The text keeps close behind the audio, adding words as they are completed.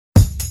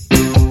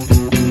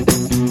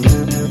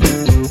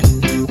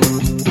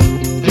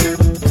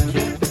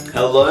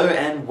Hello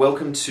and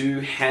welcome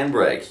to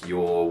Handbrake,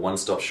 your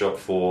one-stop shop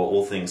for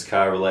all things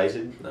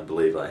car-related. I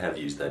believe I have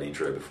used that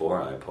intro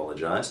before, I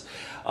apologise.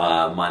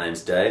 My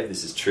name's Dave,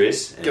 this is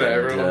Tris, and G'day,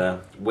 everyone.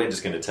 We're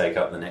just going to take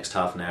up the next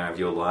half an hour of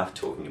your life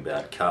talking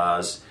about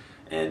cars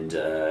and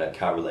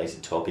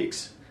car-related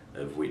topics,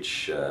 of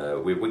which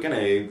we're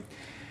going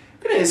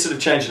to sort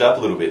of change it up a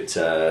little bit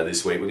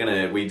this week.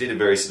 We did a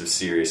very sort of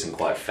serious and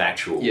quite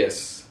factual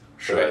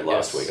show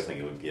last week, I think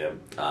it was,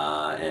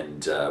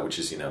 which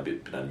is a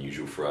bit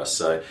unusual for us.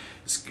 So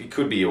it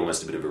could be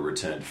almost a bit of a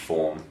return to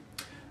form,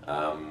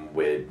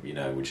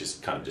 which is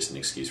kind of just an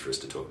excuse for us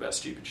to talk about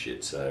stupid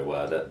shit. So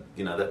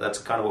that's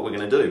kind of what we're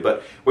going to do.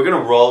 But we're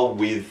going to roll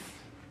with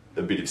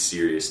a bit of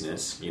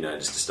seriousness,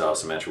 just to start with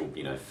some actual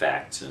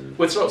facts and.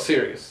 Well, it's not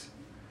serious.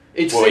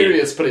 It's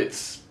serious,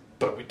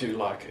 but we do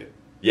like it.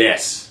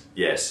 Yes.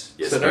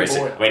 So Very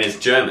I mean, it's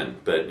German,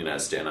 but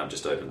it's down. I've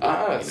just opened.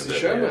 It's the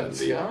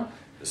Germans, yeah.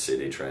 The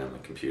CD tray on the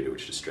computer,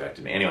 which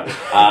distracted me. Anyway,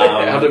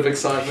 out of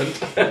excitement,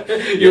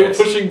 you were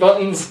pushing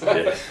buttons.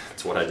 Yeah,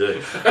 that's what I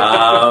do.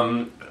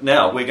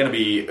 Now we're going to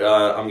be.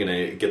 I'm going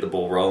to get the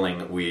ball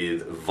rolling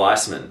with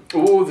Weissman.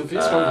 Oh, the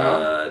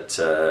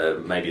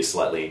Weissman, maybe a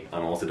slightly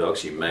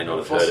unorthodox. You may not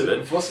have heard of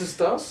it. Was ist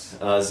das?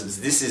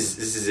 This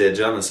is a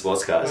German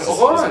sports car.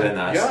 Oh, it's very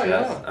nice.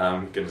 Yeah.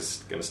 I'm going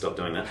to stop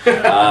doing that.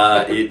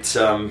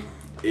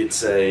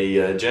 It's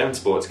a German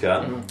sports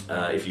car.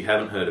 If you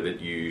haven't heard of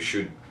it, you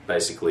should.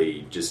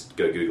 Basically, just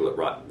go Google it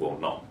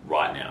not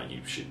right now.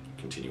 You should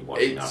continue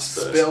watching us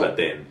first. But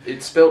then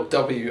it's spelled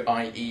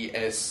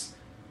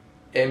Wiesmann.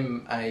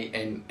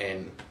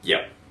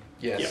 Yep.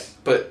 Yes. Yep.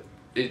 But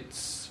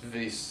it's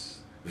Weiss.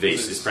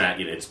 Weiss is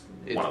pronounced.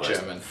 It's one of those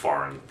German.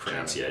 Foreign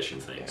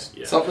pronunciation things.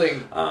 Yeah.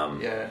 Something.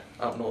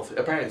 Up north.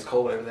 Apparently, it's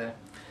cold over there.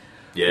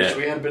 Yeah. Which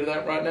we had a bit of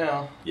that right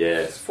now.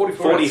 Yeah. It's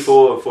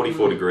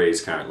 44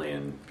 degrees currently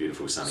in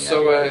beautiful sunny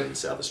Adelaide in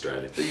South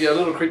Australia. The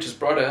Little Creatures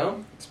Bright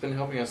Owl, it's been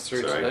helping us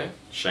through today.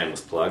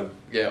 Shameless plug.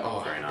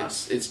 Yeah, very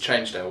nice. It's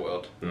changed our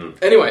world.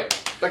 Anyway,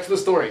 back to the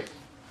story.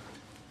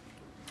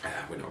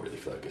 We're not really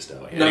focused, are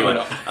we? No, anyway, we're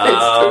not. It's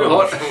too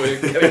hot and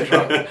we're getting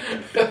drunk.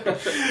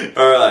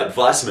 Alright,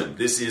 Weissman.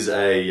 This is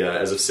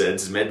as I've said,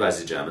 this is made by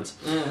the Germans.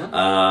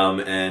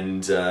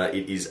 And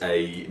it is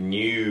a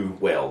new,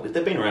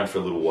 they've been around for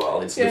a little while.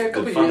 It's the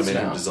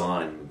fundamental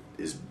design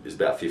is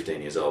about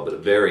 15 years old, but a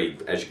very,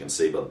 as you can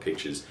see by the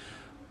pictures,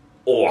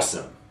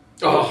 awesome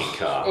looking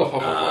car.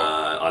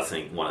 I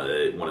think one of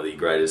the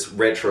greatest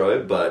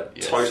retro, but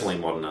totally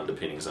modern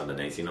underpinnings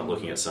underneath. You're not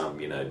looking at some,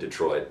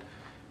 Detroit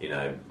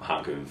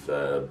hunk of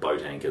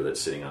boat anchor that's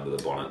sitting under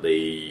the bonnet.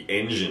 The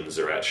engines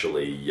are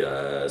actually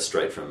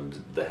straight from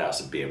the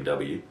house of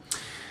BMW,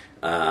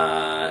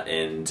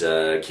 and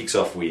kicks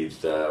off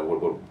with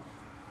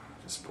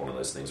it's one of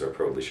those things where I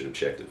probably should have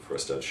checked it before I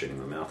started shooting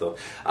my mouth off.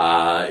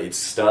 It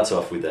starts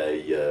off with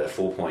a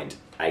 4.8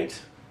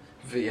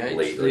 V8,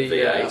 litre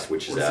V8,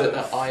 which is out it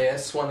the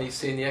IS one you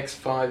see in the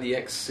X5, the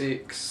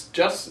X6,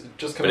 just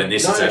coming. But in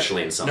this, it's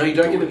actually in something. No, you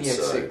don't get it in the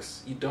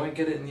X6. You don't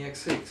get it in the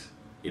X6.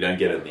 You don't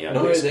get it in the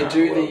No, they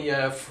do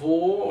the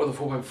 4 or the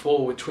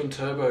 4.4 with twin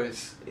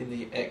turbos in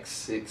the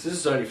X6. This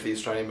is only for the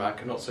Australian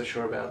market. Not so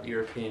sure about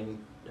European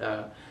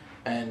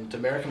and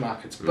American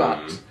markets,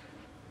 but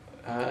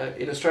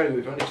in Australia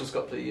we've only just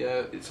got the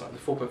it's like the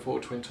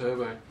 4.4 twin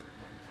turbo.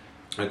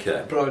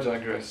 Okay, but I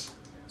digress.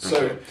 So,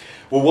 okay.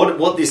 Well,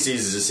 what this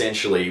is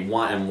essentially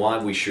why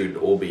we should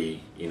all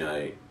be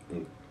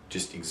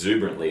just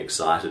exuberantly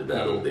excited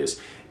about all this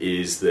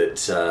is that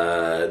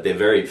they're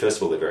very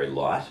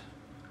light.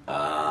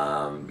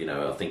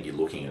 I think you're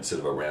looking at sort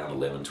of around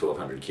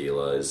 1,200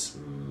 kilos,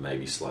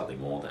 maybe slightly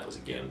more. That was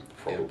again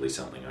probably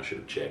something I should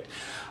have checked.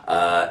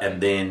 And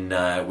then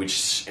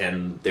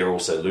and they're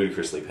also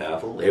ludicrously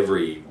powerful.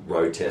 Every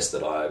road test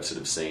that I've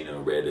sort of seen or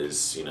read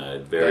is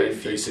very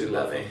effusive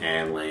about their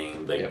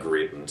handling. They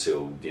grit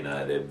until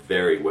they're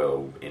very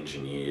well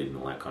engineered and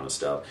all that kind of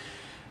stuff.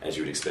 As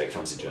you would expect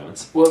from the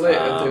Germans. Well, they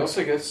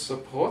also get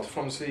support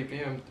from the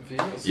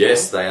BMW as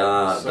yes, they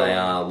are. So, they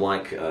are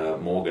like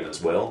Morgan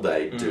as well.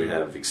 They do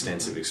have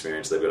extensive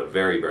experience. They've got a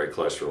very, very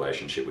close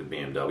relationship with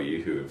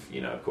BMW, who have,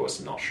 of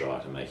course, not shy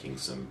to making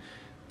some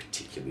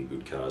particularly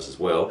good cars as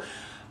well.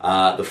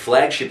 The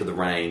flagship of the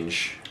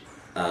range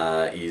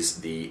is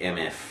the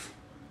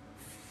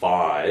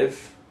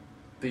MF5.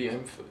 The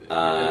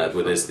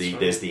there's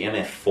the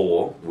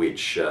MF4,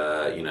 which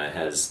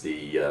has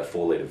the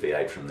 4-litre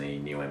V8 from the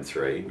new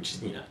M3, which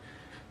is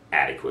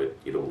adequate.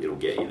 It'll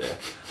get you there.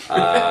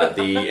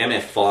 The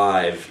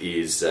MF5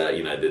 is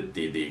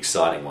the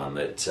exciting one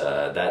that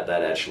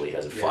actually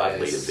has a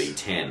 5-litre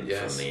V10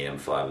 from the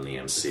M5 and the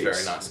M6, it's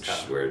very nice which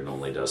is where it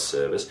normally does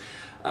service.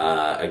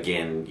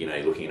 Again,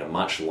 you're looking at a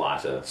much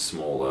lighter,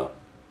 smaller,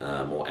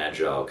 more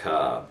agile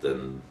car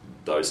than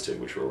those two,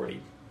 which were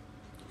already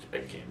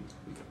again.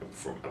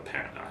 From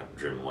apparently, I haven't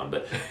driven one,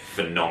 but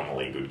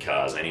phenomenally good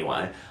cars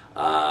anyway.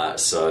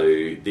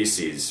 So this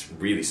is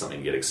really something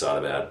to get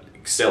excited about.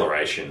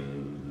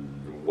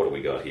 Acceleration, what do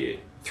we got here?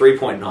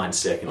 3.9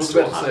 seconds. I was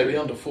about to say, it'd be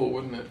under 4,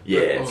 wouldn't it?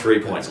 Yeah,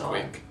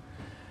 3.9.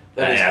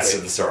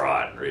 That's all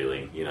right,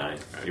 really. You know,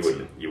 you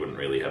wouldn't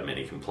really have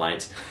many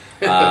complaints.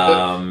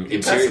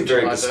 Interior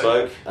very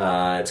bespoke.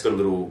 It's got a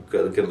little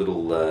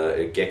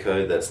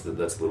gecko. That's the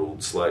little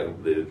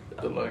slogan,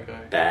 the logo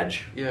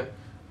badge. Yeah.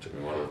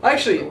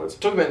 Actually,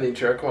 talking about the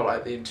interior, I quite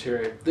like the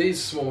interior.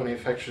 These small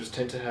manufacturers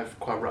tend to have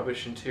quite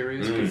rubbish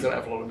interiors because they don't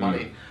have a lot of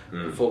money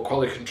for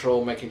quality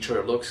control, making sure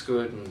it looks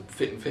good and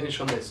fit and finish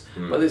on this.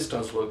 But this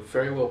does look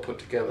very well put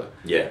together.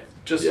 Yeah.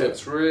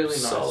 Looks really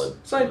nice. Solid.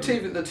 So the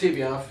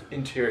TVR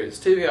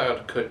interiors.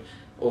 TVR could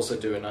also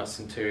do a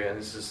nice interior, and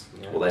this is...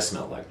 Well, they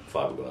smell like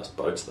fiberglass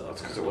boats, though.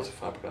 That's because it was a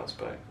fiberglass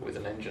boat with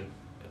an engine.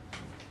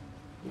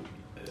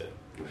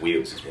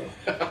 Wheels as well.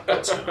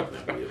 That's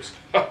wheels.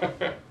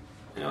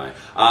 Anyway,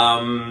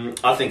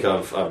 I think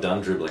I've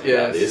done dribbling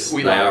about this.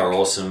 They are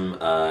awesome.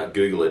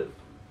 Google it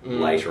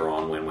later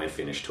on when we're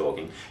finished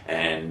talking,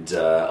 and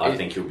I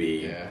think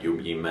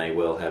you may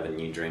well have a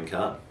new dream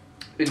car.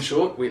 In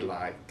short, we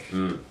like.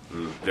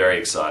 Very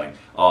exciting.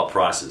 Oh,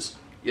 prices.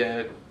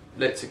 Yeah,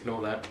 let's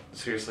ignore that.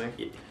 Seriously.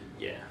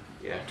 Yeah.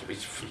 You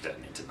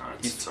don't need to know.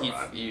 It's all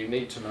right. You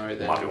need to know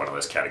that. Might be one of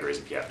those categories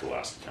if you have to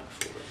ask, you can't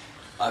afford it.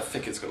 I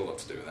think it's got a lot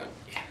to do with that.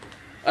 Yeah.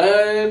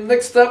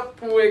 Next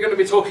up, we're going to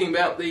be talking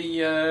about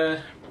the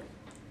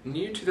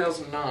new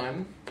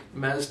 2009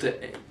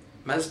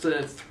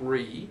 Mazda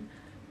 3.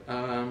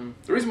 The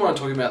reason why I'm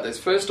talking about this,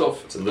 first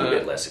off... It's a little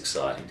bit less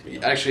exciting to be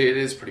honest. Actually, it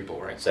is pretty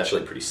boring. It's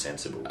actually pretty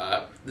sensible.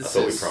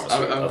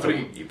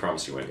 You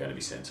promised you weren't going to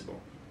be sensible.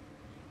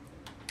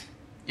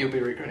 You'll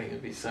be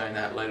regretting me saying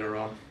that later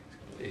on.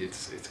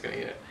 It's going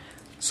to get...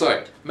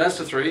 So,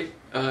 Mazda 3,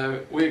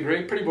 we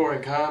agree, pretty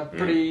boring car,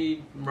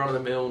 pretty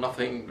run-of-the-mill,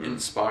 nothing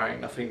inspiring,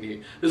 nothing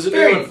new. There's a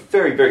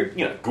very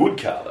good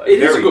car though.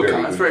 It is a good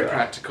car, it's very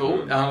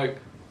practical.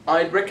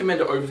 I'd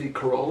recommend it over the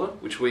Corolla,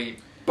 which we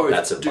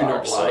both do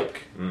not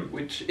like,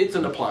 which it's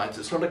an appliance,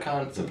 it's not a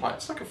car, it's an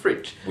appliance, it's like a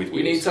fridge.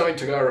 You need something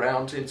to go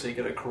around in, so you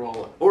get a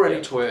Corolla, or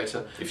any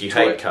Toyota. If you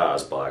hate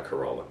cars, buy a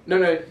Corolla.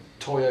 No,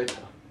 Toyota.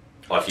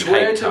 Oh, if you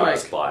hate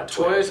cars, buy a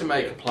Toyota. Toyota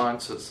make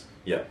appliances.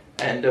 Yeah.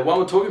 And while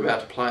we're talking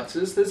about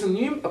appliances, there's a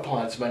new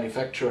appliance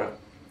manufacturer,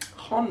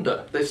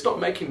 Honda. They stopped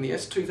making the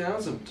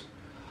S2000.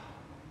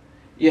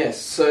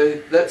 Yes, so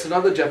that's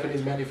another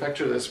Japanese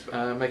manufacturer that's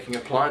making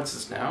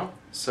appliances now.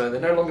 So they're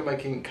no longer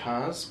making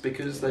cars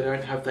because they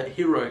don't have that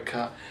hero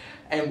car.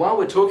 And while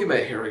we're talking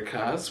about hero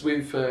cars,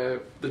 we've the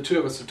two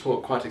of us have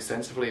talked quite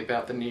extensively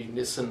about the new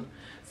Nissan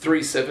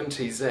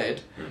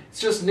 370Z.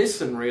 It's just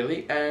Nissan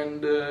really,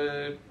 and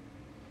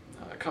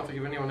I can't think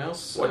of anyone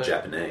else. What,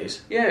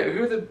 Japanese? Yeah,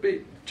 who are the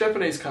big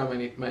Japanese car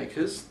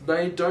makers?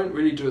 They don't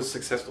really do a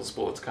successful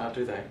sports car,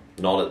 do they?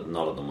 Not at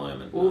the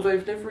moment. Well,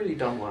 they've never really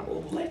done one.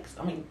 Well,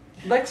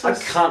 Lexus. I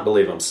can't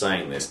believe I'm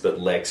saying this, but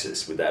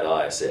Lexus with that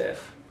ISF.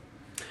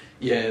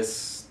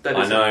 Yes, that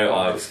is. I know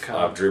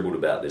I've dribbled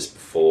about this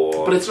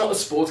before, but it's not a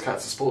sports car;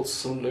 it's a sports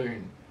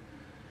saloon.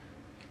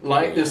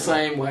 Like the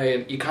same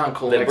way, you can't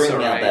call. They're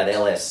bringing out that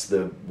LS,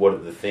 the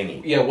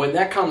thingy. Yeah, when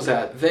that comes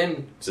out,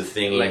 then it's a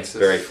thingy, Lexus,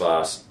 very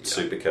fast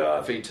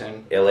supercar,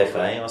 V10,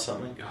 LFA or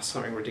something. Oh,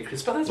 something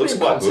ridiculous, but that's looks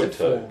been quite concept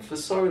good for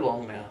so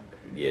long now.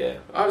 Yeah,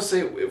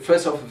 obviously,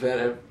 first off, we've had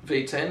a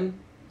V10.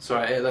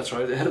 Sorry, yeah, that's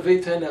right. It had a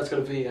V10. Now it's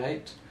got a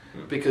V8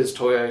 because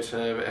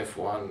Toyota,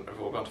 F1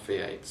 have all got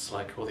V8s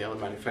like all the other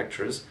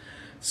manufacturers.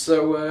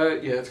 So,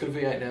 it's got a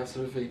V8 now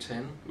instead of a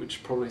V10,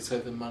 which probably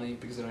saved them money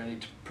because they don't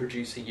need to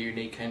produce a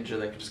unique engine.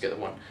 They can just get the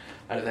one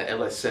out of that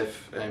LSF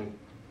and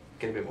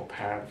get a bit more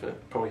power out of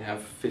it. Probably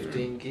have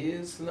 15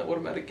 gears in that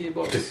automatic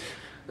gearbox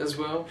as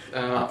well.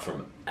 Up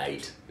from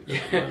 8.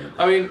 Yeah,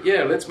 I mean,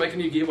 let's make a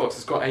new gearbox.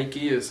 It's got 8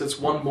 gears. That's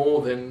one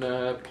more than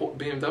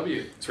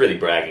BMW. It's really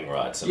bragging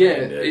rights.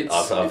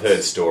 I've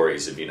heard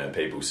stories of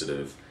people sort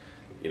of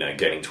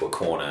getting to a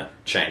corner,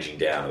 changing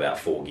down about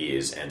 4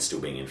 gears, and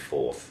still being in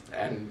 4th.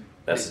 And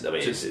that's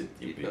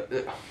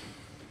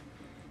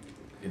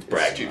it's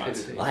bragging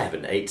rights. I have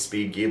an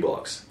 8-speed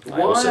gearbox. Why?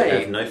 I also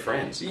have no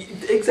friends.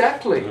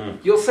 Exactly.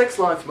 Your sex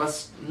life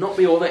must not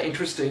be all that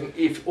interesting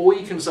if all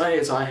you can say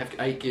is I have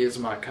 8 gears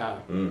in my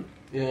car.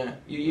 Yeah,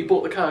 you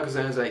bought the car because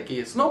it has 8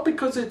 gears. Not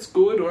because it's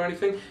good or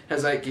anything, it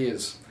has 8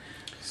 gears.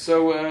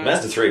 So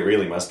Mazda 3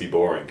 really must be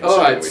boring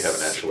considering we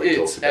haven't actually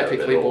talked about it.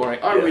 It's epically boring.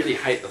 I really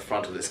hate the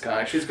front of this car.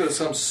 Actually, it's got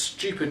some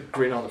stupid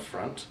grin on the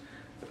front.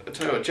 I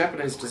tell you what,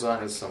 Japanese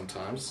designers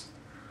sometimes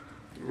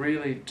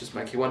really just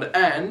make you wonder.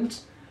 And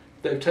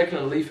they've taken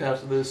a leaf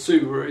out of the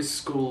Subaru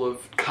school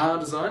of car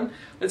design.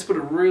 Let's put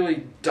a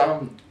really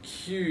dumb,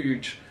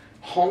 huge,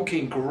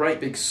 honking, great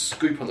big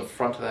scoop on the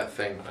front of that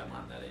thing. I don't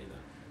like that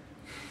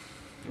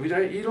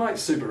either. You like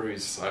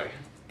Subarus, so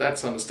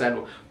that's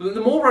understandable.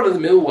 The more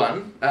run-of-the-mill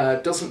one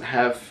doesn't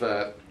have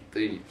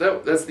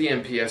that's the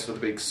MPS with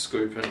the big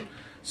scoop and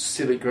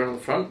silly grin on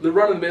the front. The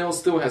run-of-the-mill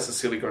still has the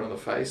silly grin on the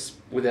face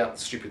without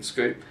the stupid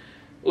scoop.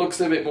 Looks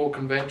a bit more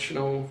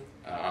conventional.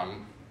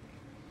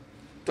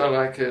 Don't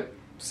like it.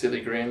 Silly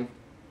grin.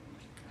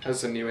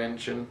 Has a new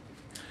engine.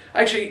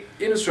 Actually,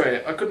 in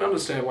Australia, I couldn't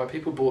understand why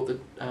people bought the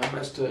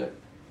Mazda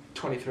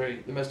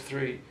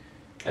 3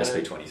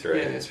 SP23.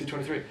 Yeah,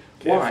 SP23.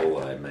 Careful,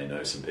 Why? I may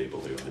know some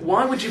people who...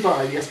 Why would you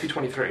buy the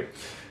SP23?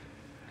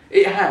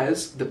 It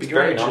has the bigger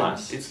very engine.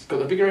 nice. It's got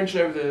the bigger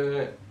engine over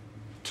the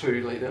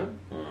 2 litre,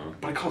 Mm.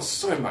 but it costs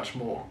so much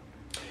more.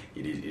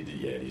 It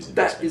is.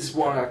 That is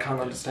why I can't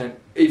understand.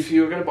 If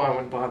you're going to buy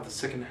one, buy the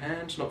second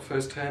hand, not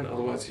first hand.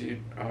 Otherwise, you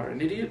are an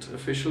idiot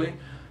officially.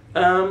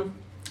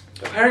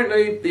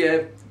 Apparently,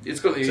 it's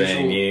got the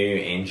usual new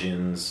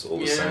engines, all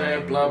the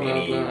same. blah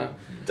blah blah.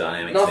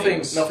 Dynamic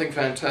things. Nothing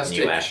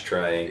fantastic. New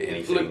ashtray.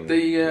 Anything. Look,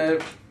 the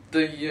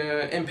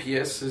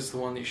MPS is the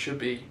one you should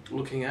be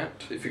looking at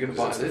if you're going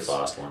to buy this. It's the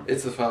fast one.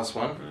 It's the fast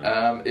one.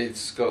 Mm.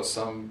 It's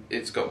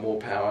got more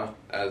power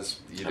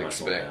as you'd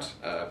expect.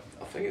 I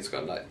think it's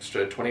got an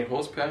extra 20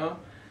 horsepower.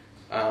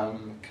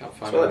 Can't find.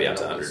 So that'd be up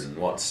to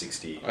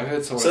 160. I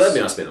heard someone. So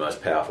that must be the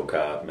most powerful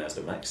car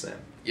Mazda makes then.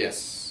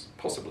 Yes,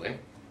 possibly,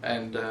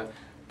 and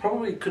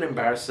probably could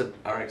embarrass an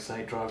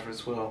RX-8 driver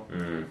as well,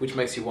 which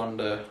makes you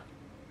wonder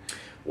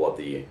what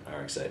the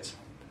RX-8's.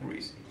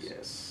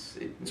 Yes,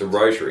 it's a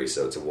rotary,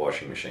 so it's a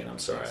washing machine. I'm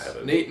sorry, I have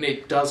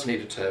a does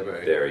need a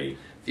turbo.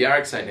 The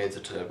RX-8 needs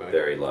a turbo.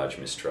 Very large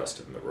mistrust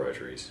of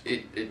rotaries.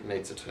 It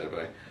needs a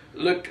turbo.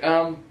 Look,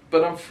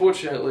 but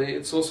unfortunately,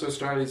 it's also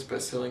Australia's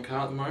best-selling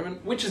car at the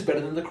moment, which is better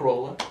than the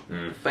Corolla.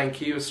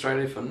 Thank you,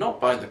 Australia, for not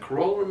buying the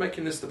Corolla and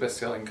making this the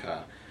best-selling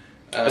car.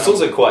 It's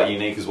also quite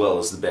unique as well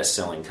as the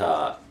best-selling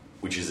car,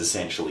 which is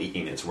essentially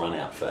in its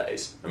run-out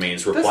phase. I mean,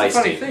 it's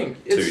replaced in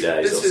 2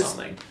 days or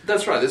something.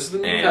 That's right. This is the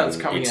new car that's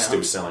coming out. It's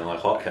still selling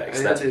like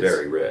hotcakes. That's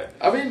very rare.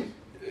 I mean,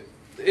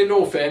 in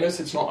all fairness,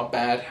 it's not a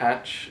bad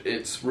hatch.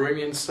 It's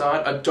roomy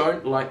inside. I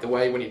don't like the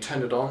way when you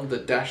turn it on, the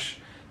dash,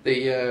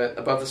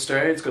 above the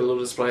stereo, it's got a little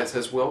display that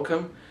says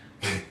 "Welcome."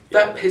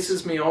 That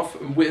pisses me off.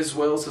 And as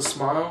well as a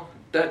smile,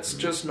 that's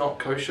just not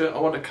kosher. I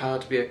want a car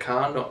to be a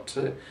car, not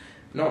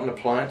an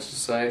appliance to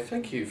say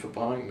thank you for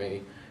buying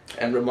me,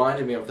 and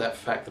reminding me of that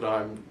fact that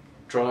I'm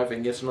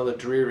driving yet another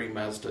dreary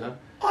Mazda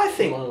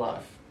in my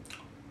life.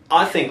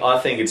 I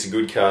think it's a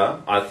good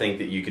car. I think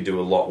that you could do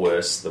a lot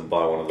worse than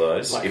buy one of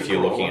those if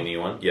you're looking at a new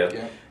one.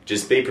 Yeah.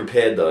 Just be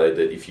prepared though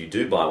that if you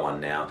do buy one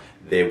now,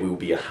 there will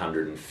be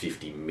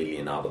 150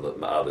 million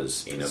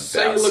others in about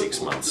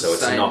 6 months. So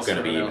it's not going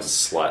to be even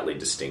slightly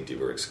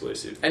distinctive or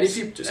exclusive. And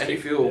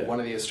if you're one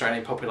of the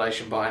Australian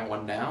population buying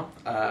one now,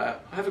 I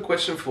have a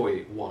question for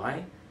you.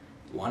 Why?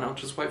 Why not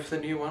just wait for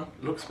the new one?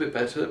 Looks a bit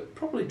better,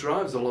 probably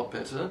drives a lot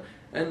better,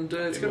 and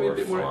it's going to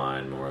be a bit more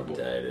refined, more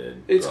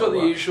updated. It's got the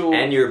usual...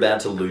 And you're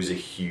about to lose a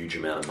huge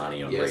amount of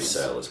money on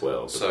resale as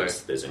well,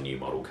 because there's a new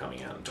model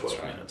coming out in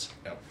 12 minutes.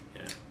 Yep.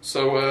 Yeah.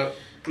 So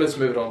let's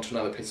move it on to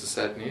another piece of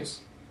sad news.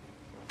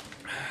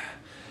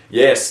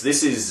 Yes,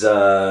 this is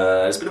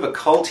it's a bit of a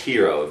cult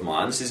hero of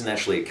mine. This isn't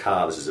actually a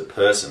car, this is a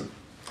person.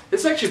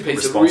 It's actually a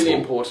piece of really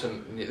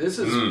important... This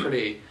is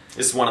pretty...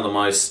 This is one of the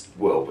most,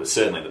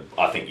 certainly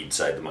I think you'd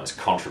say the most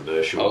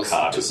controversial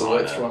car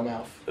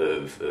designer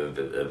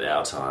of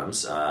our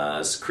times.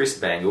 It's Chris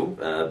Bangle,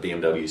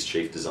 BMW's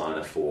chief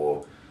designer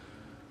for,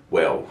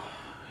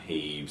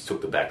 he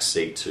took the back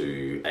seat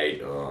to I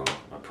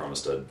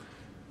promised I'd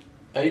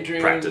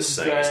practice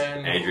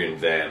saying Adrian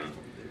Van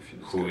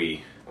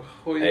Hooydonk.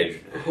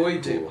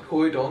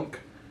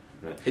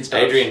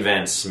 Adrian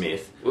Van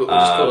Smith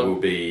will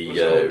be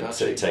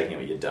taking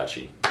up your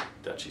Dutchie.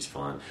 Dutchie's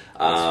fine.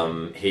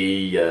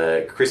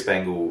 Chris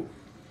Bangle.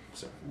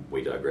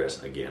 We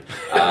digress again.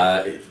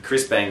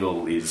 Chris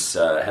Bangle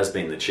has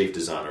been the chief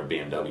designer of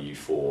BMW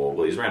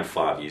for he's around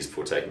 5 years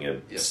before taking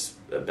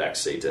a back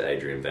seat to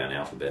Adrian Van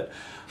Alphabet,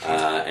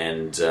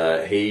 and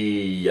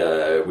he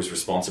was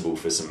responsible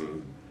for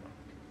some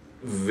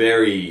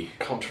very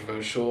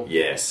controversial.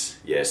 Yes,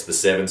 the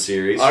 7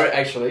 Series. I'm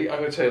going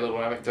to tell you a little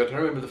anecdote. I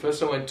remember the first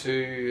time I went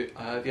to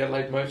the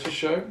Adelaide Motor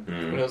Show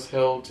when it was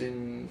held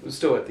it was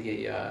still at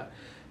the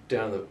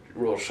down in the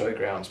Royal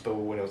Showgrounds, but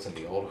when it was in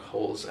the old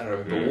halls. And I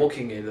remember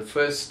walking in, the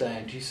first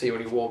stand you see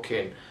when you walk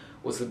in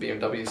was the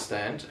BMW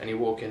stand, and you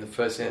walk in, the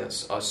first thing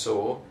that I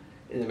saw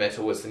in the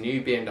metal was the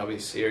new BMW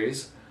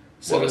Series,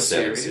 7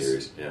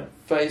 Series,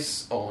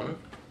 face on,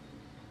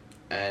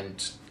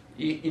 and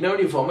you know when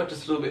you vomit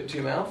just a little bit into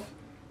your mouth?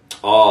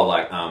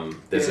 Oh,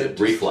 there's a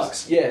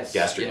reflux. Yes.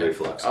 Gastric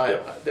reflux.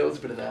 There was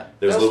a bit of that.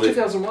 That was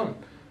 2001.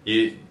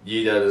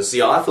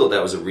 See, I thought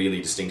that was a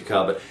really distinct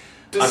car, but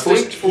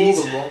distinct for all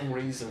the wrong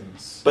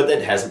reasons. But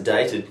that hasn't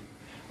dated.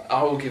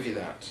 I will give you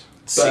that.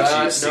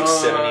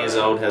 7 years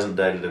old, hasn't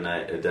dated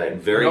a date.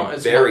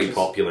 Very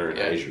popular in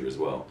Asia as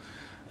well.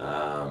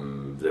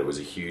 There was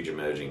a huge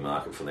emerging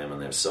market for them,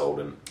 and they've sold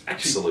an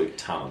absolute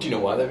ton. Do you know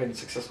why they've been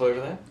successful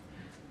over there?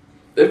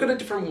 They've got a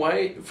different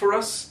way. For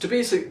us, to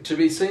be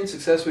seen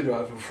successful, we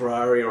drive a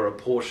Ferrari or a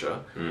Porsche.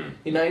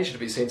 In Asia, to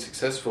be seen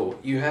successful,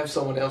 you have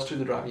someone else do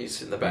the driving, you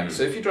sit in the back.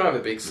 So if you drive a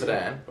big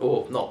sedan,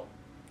 or not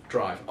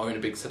own a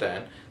big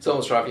sedan,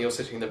 someone's driving, you're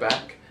sitting in the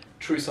back,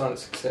 true sign of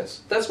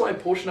success. That's why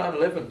Porsche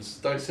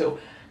 911s don't sell.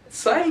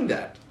 Saying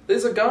that,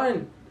 there's a guy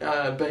in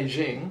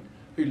Beijing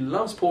who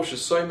loves Porsche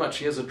so much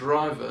he has a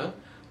driver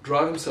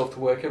drive himself to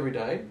work every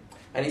day,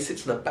 and he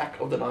sits in the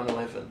back of the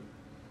 911.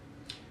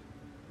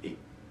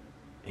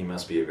 He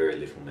must be a very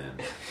little man.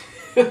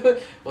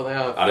 Well, they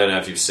are. I don't know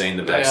if you've seen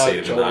the back seat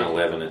of the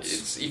 911.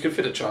 It's you could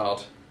fit a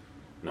child.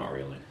 Not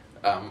really.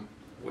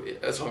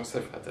 As long as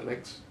they've had their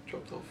legs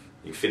chopped off.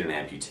 You fit an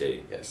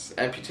amputee. Yes,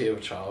 amputee of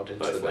a child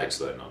into Both the back. legs,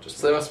 though, not just.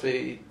 So they must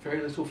be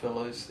very little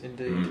fellows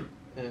indeed.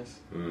 Yes.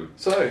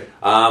 So,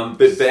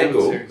 but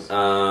Bengal,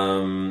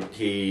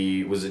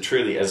 he was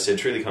truly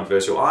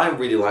controversial. I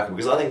really like him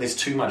because I think there's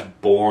too much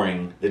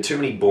boring. There are too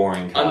many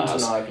boring cars.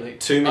 Undeniably.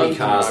 Too many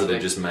cars that are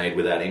just made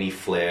without any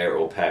flair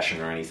or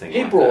passion or anything.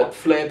 He like brought that.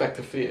 flair back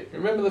to Fiat.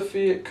 Remember the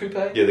Fiat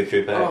Coupe? Yeah, the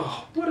coupe.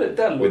 Oh,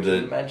 that with looked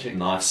the magic.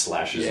 knife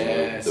slashes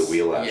and the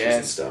wheel lashes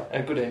and stuff.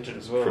 And a good engine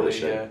as well. Probably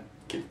should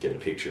get a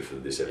picture for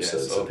this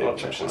episode so people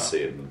can actually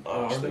see it.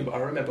 I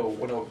remember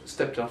when I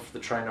stepped off the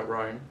train at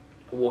Rome,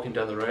 walking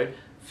down the road.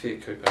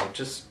 Fiat Coupe,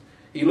 just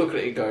you look at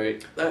it and go,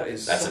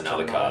 that's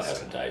another car that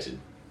hasn't dated.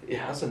 It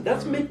hasn't.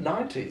 That's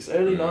mid-90s,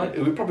 early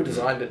 90s. We probably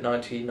designed it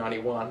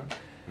 1991,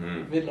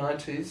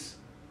 mid-90s,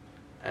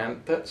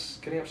 and that's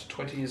getting up to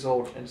 20 years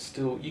old, and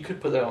still you could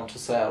put that onto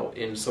sale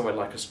in somewhere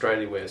like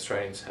Australia where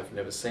Australians have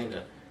never seen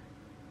it,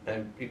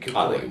 and you could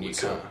put it in a new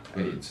car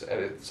and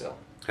it'd sell.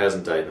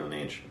 Hasn't dated an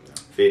inch.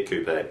 Fiat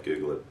Coupe,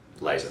 Google it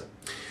later.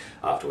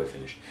 After we're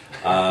finished.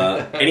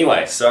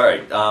 Anyway,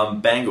 sorry.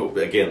 Bangle,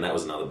 again, that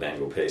was another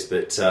Bangle piece.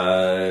 But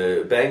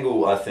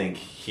Bangle, I think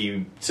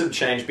he sort of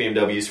changed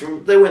BMWs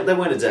from... They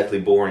weren't exactly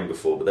boring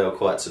before, but they were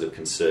quite sort of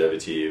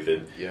conservative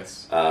and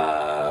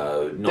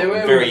not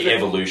very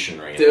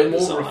evolutionary. They were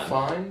more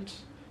refined.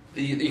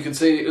 You can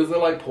see, they're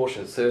like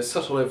Porsches. There's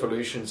subtle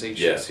evolutions each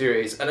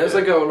series. And as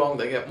they go along,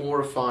 they get more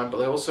refined, but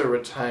they also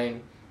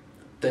retain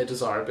their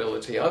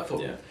desirability, I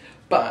thought. Yeah.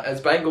 But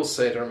as Bangle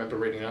said, I remember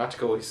reading an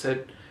article, he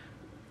said...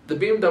 The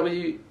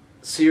BMW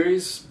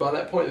series, by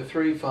that point, the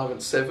 3, 5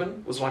 and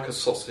 7, was like a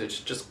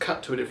sausage, just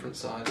cut to a different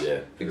size.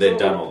 Yeah, they'd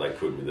done all they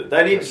could with it.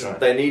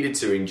 They needed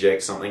to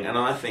inject something, and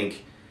I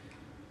think,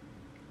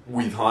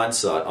 with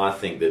hindsight, I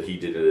think that he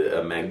did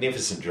a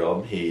magnificent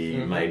job. He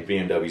made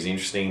BMWs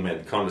interesting, he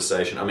made the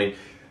conversation. I mean,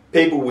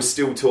 people were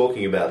still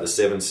talking about the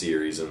 7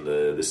 series and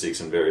the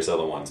 6 and various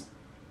other ones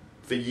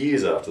for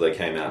years after they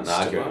came out and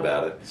arguing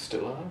about it.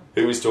 Still are.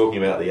 Who was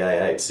talking about the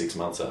A8 6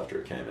 months after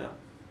it came out?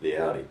 The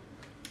Audi.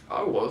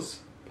 I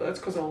was, but that's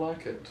because I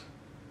like it.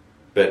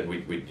 But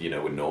with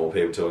normal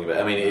people talking about,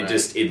 I mean, it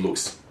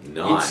looks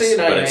nice,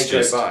 but it's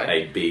just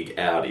a big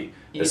Audi.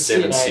 A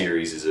 7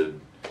 Series is a,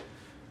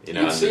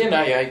 You'd see an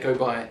A8 go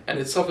by, and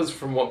it suffers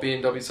from what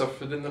BMW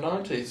suffered in the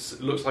 90s.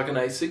 It looks like an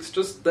A6,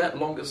 just that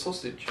longer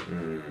sausage.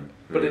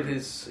 But it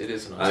is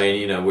nice. I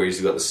mean, whereas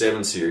you've got the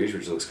 7 Series,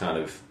 which looks kind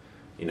of,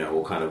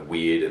 all kind of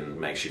weird and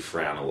makes you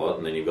frown a lot,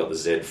 and then you've got the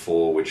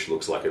Z4, which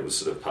looks like it was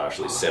sort of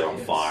partially set on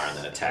fire and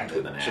then attacked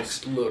with an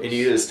axe. And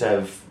you just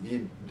have...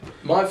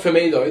 For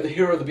me, though, the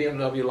hero of the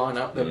BMW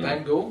lineup, the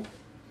Bangle,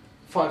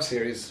 5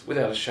 Series,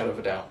 without a shadow of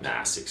a doubt.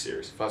 Nah, 6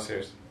 Series. 5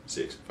 Series.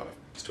 6. 5.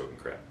 He's talking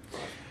crap.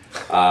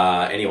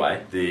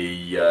 Anyway,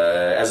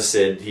 as I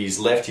said, he's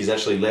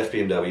actually left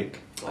BMW.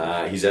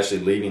 He's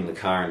actually leaving the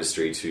car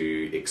industry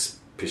to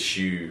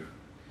pursue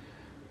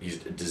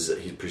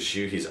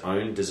his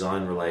own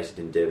design-related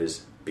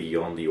endeavours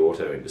beyond the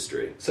auto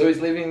industry. So he's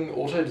leaving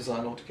auto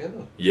design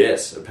altogether?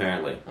 Yes,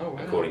 apparently. Oh,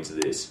 wow. According to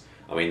this.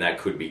 I mean, that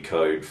could be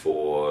code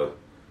for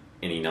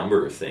any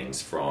number of things,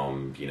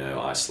 from,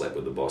 I slept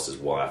with the boss's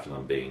wife and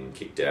I'm being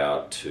kicked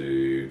out,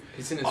 to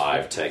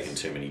I've taken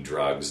too many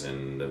drugs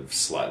and have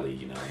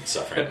slightly,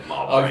 suffering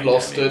mild I've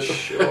lost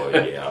damage. Or,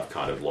 I've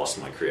kind of lost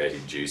my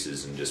creative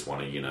juices and just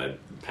want to,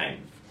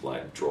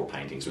 draw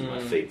paintings with my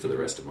feet for the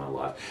rest of my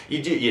life.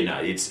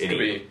 It's could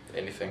be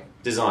anything.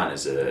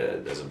 Designers,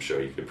 as I'm sure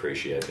you could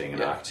appreciate, being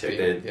an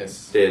architect,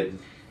 they're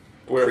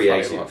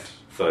creative,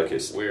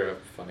 focused. We're a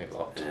funny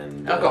lot.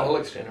 And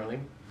alcoholics generally.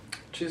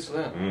 Cheers to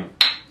that.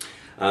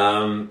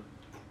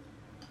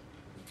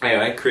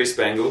 Anyway, Chris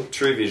Bangle,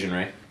 true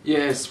visionary.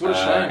 Yes, what a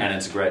shame. And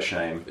it's a great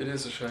shame. It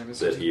is a shame,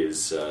 that he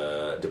has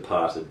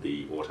departed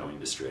the auto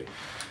industry.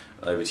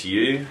 Over to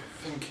you.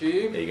 Thank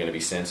you. Are you going to be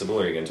sensible,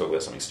 or are you going to talk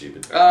about something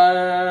stupid?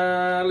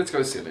 Let's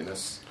go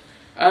silliness.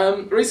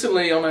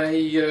 Recently, on a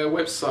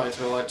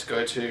website I like to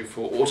go to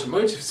for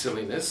automotive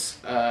silliness,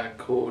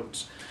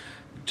 called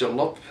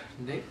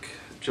Jalopnik.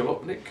 I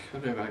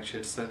don't know if I actually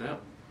had to say that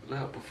out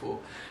loud before.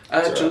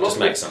 Just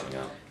make something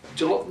up.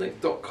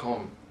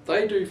 Jalopnik.com.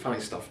 They do funny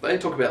stuff. They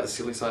talk about the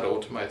silly side of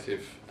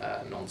automotive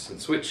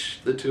nonsense, which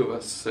the two of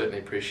us certainly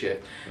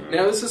appreciate.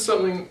 Now, this is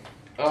something...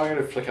 I'm going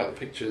to flick out the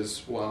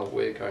pictures while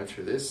we're going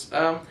through this.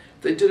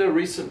 They did a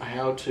recent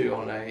how-to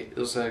on it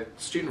was a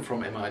student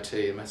from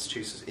MIT,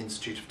 Massachusetts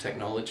Institute of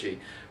Technology,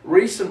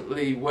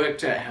 recently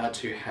worked out how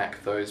to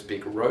hack those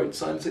big road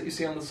signs that you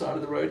see on the side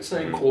of the road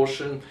saying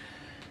caution,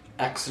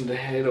 accident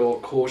ahead,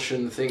 or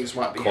caution, things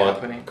might be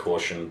happening.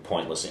 Caution,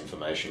 pointless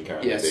information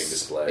currently being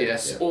displayed.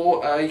 Yes,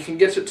 or you can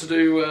get it to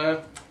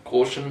do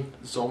caution,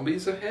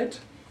 zombies ahead.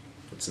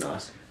 That's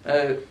nice.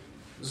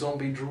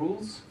 Zombie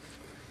drools.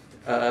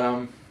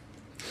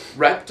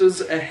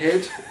 Raptors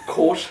ahead,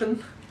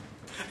 caution.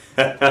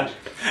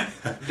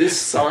 This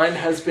sign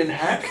has been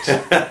hacked.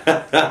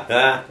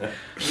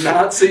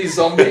 Nazi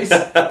zombies,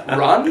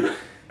 run.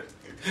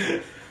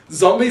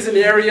 Zombies in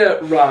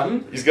area,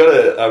 run. He's got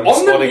a... I'm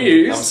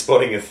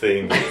spotting a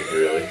theme here,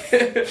 really.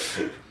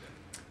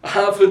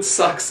 Harvard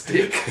sucks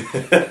dick.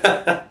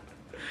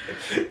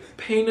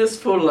 Penis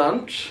for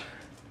lunch.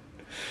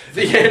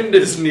 The end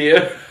is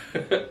near.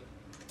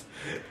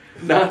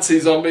 Nazi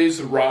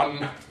zombies,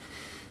 run.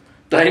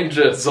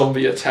 Danger,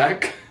 zombie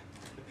attack.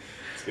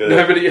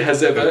 Nobody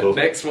has ever,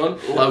 next one,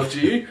 loved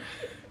you.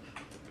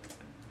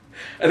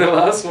 And the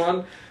last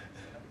one,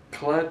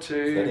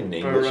 Klaatu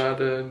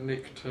Barada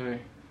Nikto.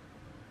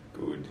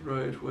 Good.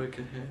 Road, work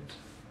ahead.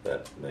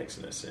 That makes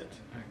no sense.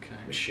 Okay.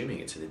 I'm assuming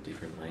it's in a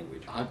different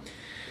language.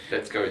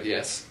 Let's go with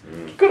yes.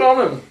 Good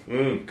on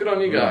them. Good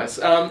on you guys.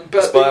 But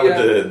despite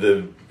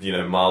the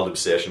mild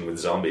obsession with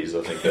zombies,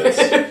 I think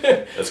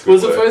that's good.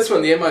 Was the first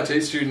one, the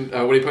MIT student,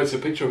 when he posted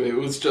a picture of it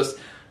was just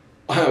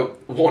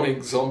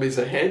warning zombies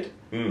ahead.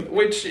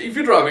 Which, if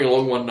you're driving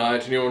along one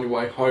night and you're on your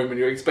way home and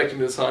you're expecting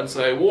the sign to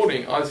say,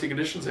 warning, icy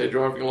conditions ahead,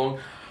 driving along,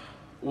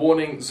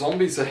 warning,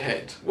 zombies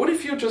ahead. What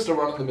if you're just a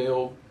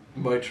run-of-the-mill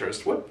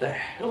motorist? What the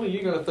hell are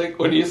you going to think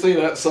when you see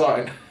that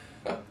sign?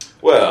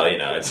 Well,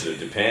 it sort of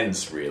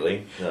depends,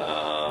 really.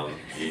 Because,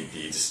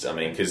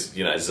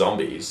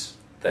 zombies,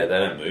 they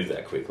don't move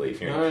that quickly. If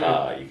you're in a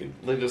car, you can...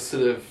 They just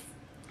sort of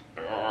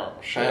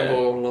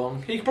shamble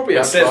along. You could probably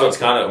it says what's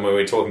kind of... When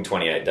we're talking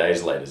 28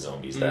 days later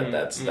zombies,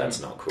 that's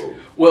not cool.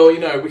 Well,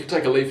 we could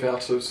take a leaf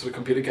out of sort of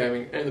computer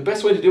gaming, and the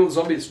best way to deal with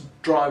zombies is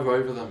drive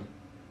over them.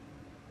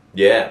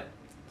 Yeah.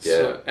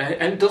 So,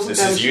 and it doesn't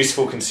this is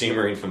useful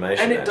consumer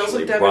information, and it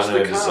doesn't damage the car.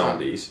 Run over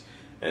zombies,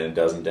 and it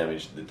doesn't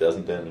damage the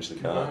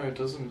car. No, it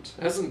doesn't.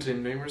 It hasn't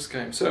in numerous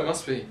games, so it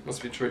must be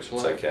true to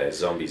life. It's okay.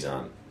 Zombies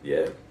aren't.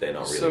 Yeah, they're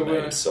not really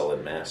made of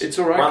solid mass. It's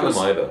alright. Run them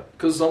over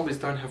because zombies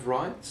don't have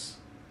rights.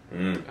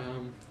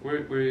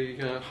 We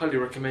highly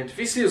recommend. If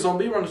you see a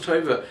zombie, run it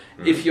over.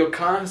 If your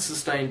car has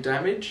sustained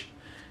damage,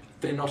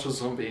 they're not a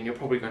zombie, and you're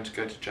probably going to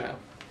go to jail.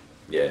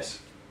 Yes.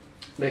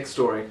 Next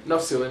story.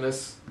 Enough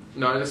silliness.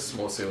 No, this is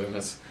more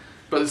silliness.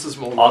 But this is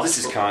more lustful. Oh, this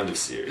is kind of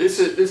serious.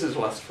 This is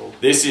lustful.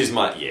 This is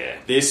my... Yeah.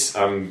 This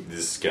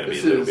is going to be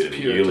a little bit of a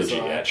eulogy,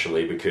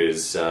 actually,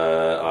 because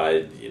not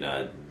a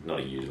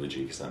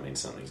eulogy, because that means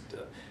something's...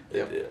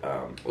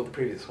 or the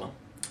previous one.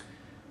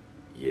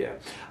 Yeah.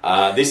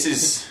 This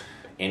is...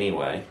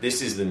 Anyway,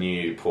 this is the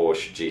new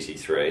Porsche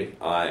GT3.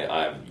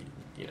 I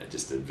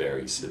just a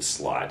very sort of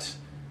slight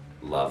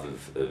love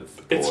of Porsches.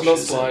 It's not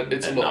slight,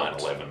 it's and a lot.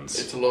 911s.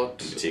 It's a lot.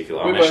 In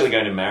particular. I'm actually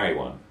going to marry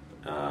one,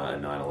 a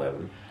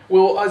 911.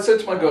 Well, I said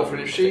to my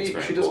girlfriend, if she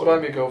doesn't buy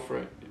me a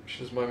girlfriend, she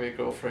doesn't buy me a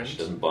girlfriend. She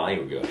doesn't buy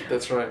you a girlfriend.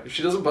 That's right. If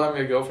she doesn't buy me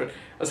a girlfriend,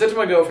 I said to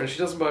my girlfriend, if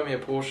she doesn't buy me a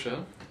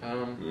Porsche,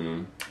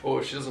 or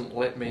if she doesn't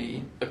let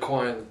me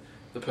acquire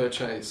the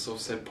purchase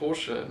of said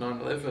Porsche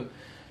 911,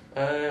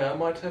 I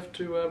might have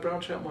to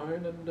branch out my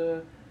own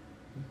and,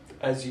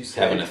 as you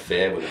said, have an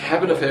affair with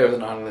a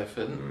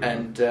 911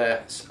 and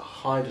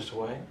hide it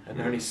away and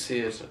only see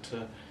it at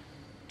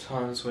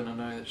times when I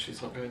know that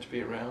she's not going to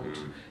be around.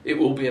 It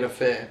will be an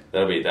affair.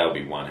 That'll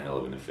be one hell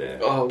of an affair.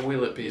 Oh,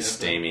 will it be?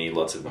 Steamy,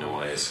 lots of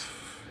noise.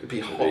 It'll be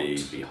hot.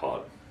 It'll be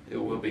hot. It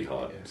will be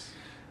hot. Yes.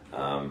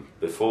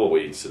 Before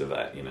we sort of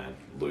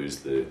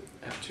lose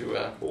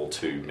all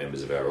two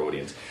members of our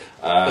audience.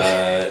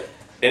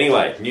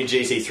 Anyway, new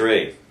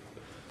GT3.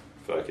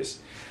 Focus.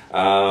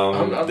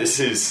 This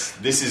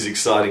is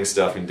exciting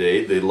stuff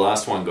indeed. The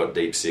last one got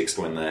deep sixed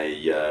when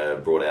they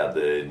brought out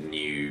the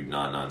new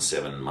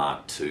 997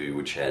 Mark II,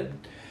 which had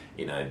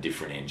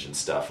different engine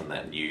stuff, and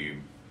that new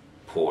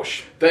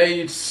Porsche.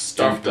 They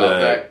stuffed up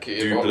that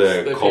gearbox.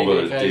 Dupla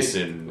Kobber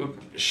Dissen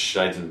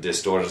Scheiden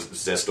Destorer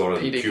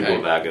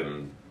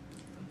Kugelwagen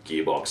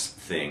gearbox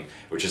thing,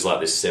 which is like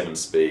this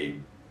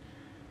 7-speed.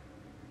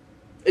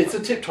 It's a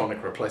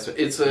Tiptronic replacement.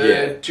 It's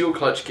a dual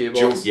clutch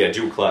gearbox.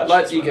 Dual clutch.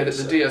 Like you get at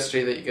the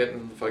DSG that you get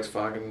in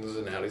Volkswagens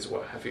and Audis,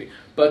 what have you.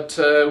 But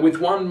with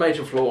one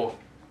major flaw.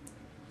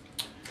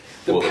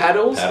 The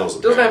paddles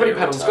doesn't have any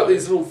paddles. It's got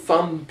these little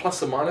thumb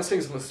plus and minus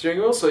things on the steering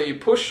wheel, so you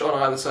push on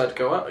either side to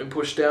go up and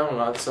push down on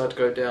either side to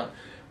go down,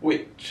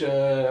 which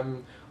a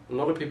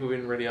lot of people have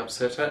been really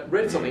upset at.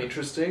 Read something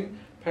interesting.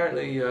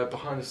 Apparently,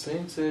 behind the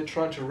scenes, they're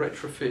trying to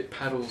retrofit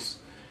paddles,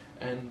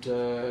 and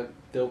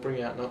they'll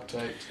bring out an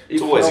update.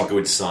 It's always a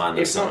good sign.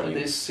 If not in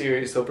this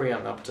series, they'll bring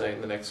out an update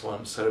in the next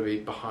one, so it'll be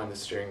behind the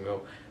steering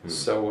wheel.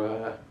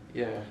 So,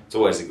 it's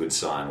always a good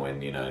sign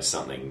when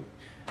something.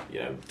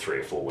 3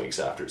 or 4 weeks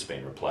after it's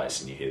been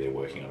replaced and you hear they're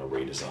working on a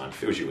redesign.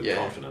 Fills you with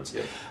confidence.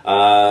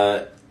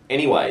 Yeah.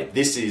 Anyway,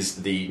 this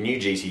is the new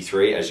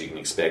GT3. As you can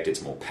expect,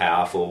 it's more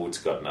powerful. It's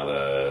got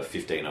another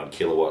 15 odd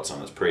kilowatts on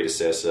its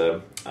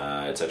predecessor.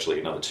 It's actually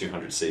another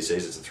 200 cc's.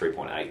 It's a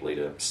 3.8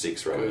 litre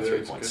 6 rather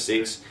than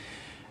 3.6.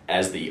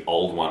 As the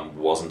old one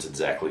wasn't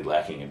exactly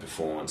lacking in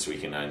performance, we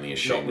can only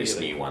assume this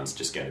new one's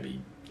just going to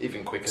be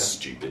even quicker.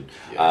 Stupid.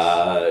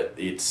 Yes.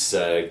 It's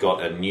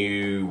got a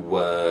new.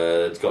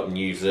 It's got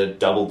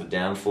doubled the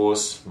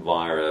downforce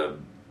via a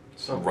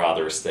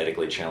rather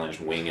aesthetically challenged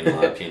wing, in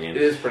my opinion.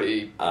 It is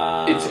pretty.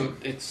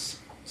 It's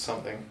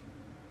something.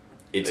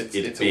 It's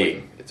big. A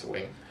wing. It's a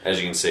wing. As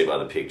you can see by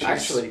the pictures.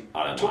 Actually,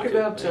 I don't talk like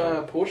about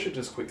Porsche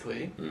just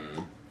quickly.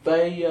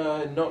 They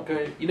are not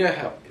going. You know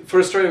how for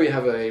Australia we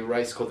have a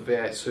race called the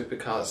V8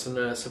 Supercars, and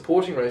a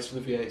supporting race for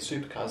the V8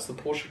 Supercars, the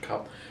Porsche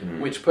Cup,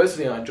 which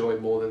personally I enjoy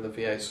more than the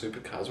V8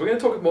 Supercars. We're going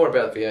to talk more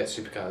about V8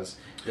 Supercars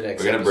in the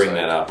next. We're going to bring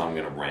that up. I'm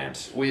going to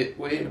rant. We're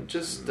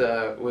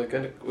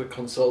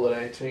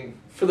consolidating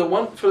for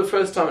the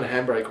first time in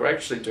Handbrake. We're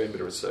actually doing a bit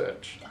of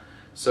research,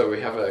 so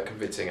we have a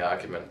convincing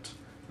argument.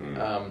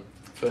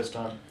 First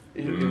time.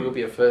 It will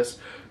be a first.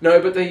 No,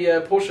 but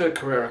the Porsche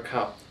Carrera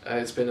Cup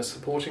has been a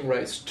supporting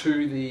race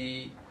to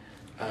the...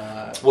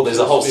 well, there's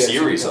a whole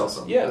series of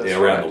them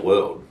around the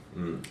world.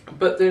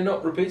 But they're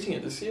not repeating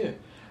it this year.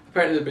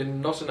 Apparently there have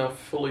been not enough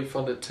fully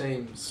funded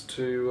teams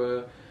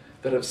to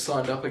that have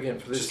signed up again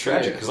for this year. It's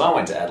tragic, because I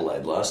went to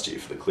Adelaide last year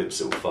for the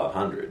Clipsilver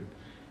 500.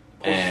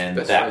 And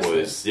that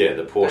was,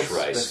 the Porsche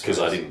race, because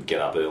I didn't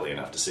get up early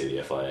enough to see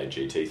the FIA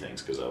GT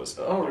things, because I was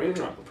really?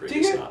 drunk the Do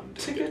previous you night.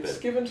 get tickets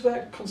given to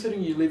that,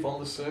 considering you live on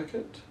the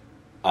circuit?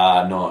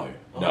 No.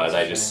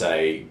 They just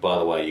say, by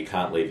the way, you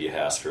can't leave your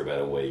house for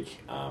about a week,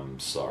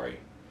 sorry,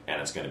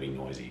 and it's going to be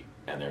noisy,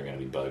 and there are going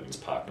to be bogans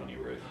parked on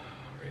your roof.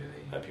 Oh,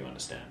 really? Hope you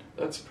understand.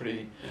 That's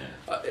pretty...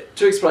 Yeah.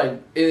 To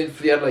explain,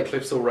 for the Adelaide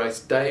Clipsal race,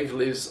 Dave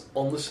lives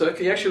on the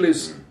circuit. He actually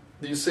lives...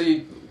 You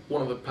see...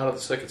 One of the part of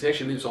the circuits. He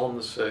actually lives on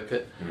the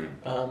circuit.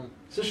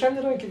 It's a shame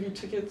they don't give you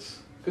tickets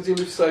because he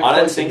lives so close. I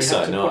don't think so.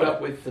 Have to no. put up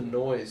with the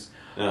noise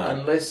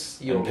unless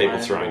you're. And people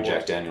throwing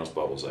Jack Daniels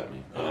bottles at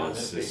me.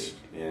 It's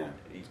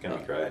going to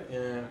be great.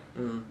 Yeah.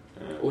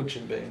 Or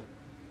Jim Beam.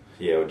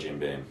 Yeah, or Jim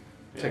Beam.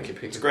 Yeah. Take your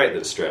pick. It's great that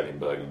Australian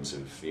bogans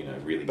have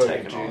really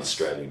taken on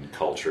Australian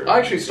culture. I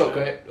actually stopped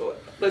going.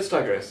 Let's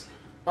digress.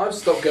 I've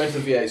stopped going to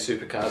the V8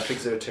 Supercars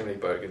because there are too many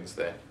bogans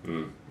there.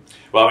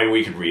 Well, I mean,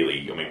 we could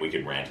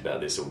rant about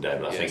this all day,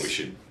 but I think we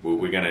should.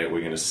 We're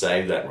gonna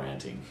save that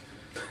ranting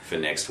for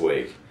next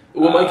week.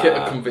 We'll make it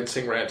a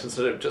convincing rant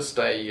instead of just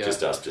a...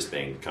 Just us just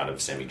being kind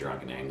of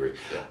semi-drunk and angry.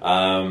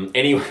 Yeah.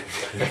 Anyway,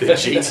 the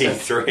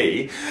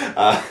GT3...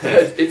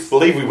 I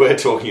believe we were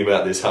talking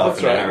about this half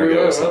an hour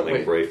ago or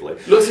something briefly.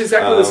 Looks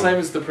exactly the same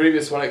as the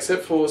previous one,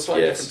 except for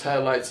slightly different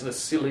taillights and a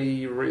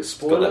silly spoiler. It's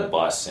got that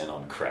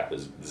bi-Xenon crap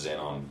as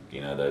Xenon,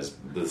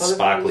 the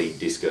sparkly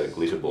disco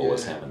glitter ball,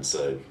 as Hammond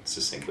so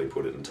succinctly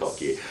put it in Top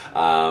Gear.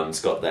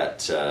 It's got that,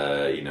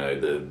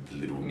 the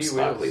little new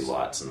sparkly wheels.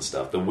 Lights and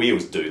stuff. The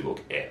wheels do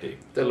look epic.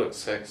 They look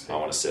sexy. I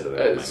want to set it up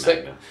on my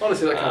Magna.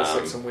 Honestly, that kind of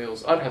sex on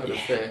wheels. I'd have an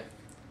affair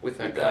with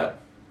that car.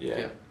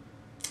 Yeah.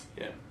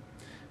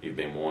 You've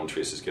been warned,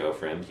 Triss's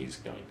girlfriend. He's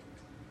going.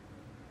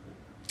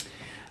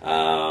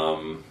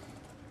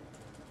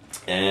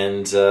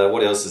 And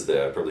what else is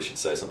there? I probably should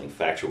say something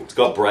factual. It's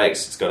got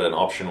brakes. It's got an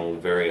optional,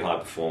 very high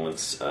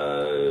performance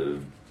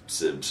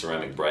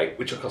ceramic brake,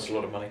 which will cost a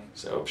lot of money.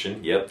 So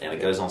option, yep. And it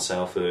goes on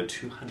sale for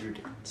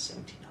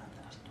 $279,000.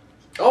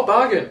 Oh,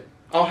 bargain!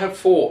 I'll have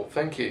 4.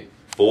 Thank you.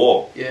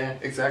 4. Yeah,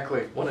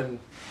 exactly. One in...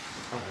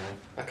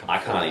 I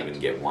can't even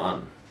get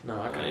one.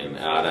 No, I can't.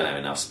 I don't have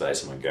enough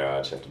space in my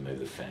garage. I have to move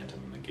the Phantom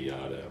and the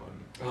Gallardo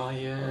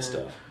and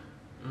stuff.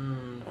 I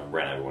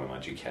ran over one of my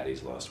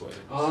Ducatis last week.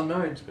 Oh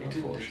no, it's been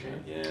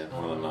unfortunate. Yeah,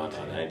 one of the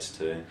 998s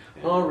too.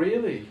 Yeah. Oh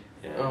really?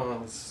 Yeah. Oh,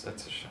 that's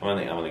a shame.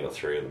 I've only got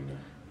 3 of them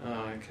now.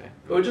 Oh okay.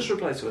 Well, just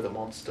replace it with a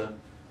Monster.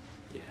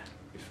 Yeah,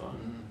 be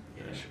fine.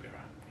 Yeah, should be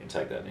right. You can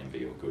take that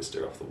MV or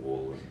Gusta off the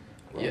wall and.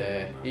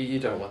 You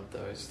don't want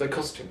those. They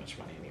cost too much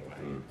money anyway.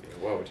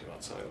 Why would you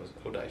want something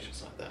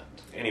audacious like that?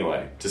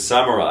 Anyway, to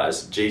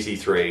summarise,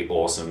 GT3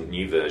 awesome,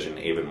 new version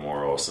even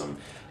more awesome.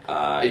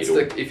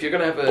 If you're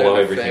going to have an affair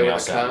with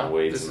a car,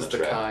 this is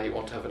the car you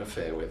want to have an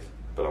affair with.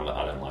 But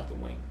I don't like the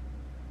wing.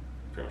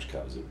 Pretty much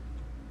covers it.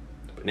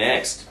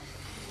 Next.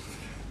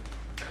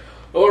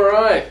 All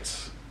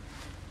right.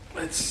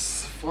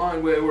 Let's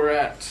find where we're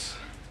at.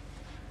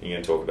 Are you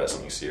going to talk about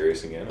something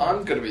serious again?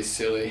 I'm going to be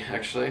silly,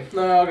 actually.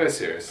 No, I'll go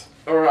serious.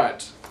 All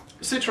right.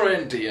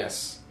 Citroën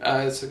DS.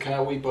 It's a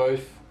car we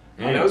both...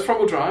 I know it's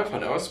front-wheel drive. I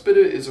know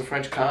it's a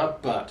French car,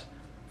 but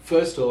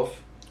first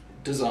off,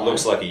 design.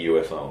 Looks like a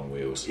UFO on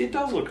wheels. It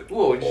does look...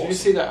 Whoa, did you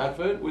see that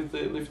advert with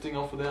the lifting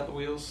off without the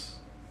wheels?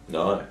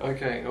 No.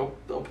 Okay, I'll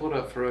pull it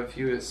up for our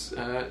viewers.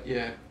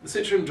 The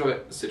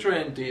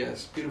Citroën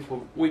DS,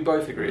 beautiful. We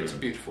both agree it's a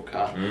beautiful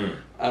car.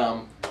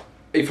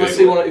 If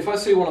I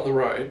see one on the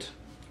road,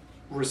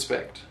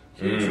 respect,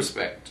 huge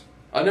respect.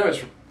 I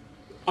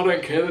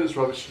don't care that it's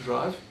rubbish to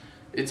drive.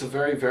 It's a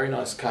very, very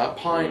nice car.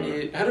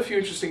 Pioneer had a few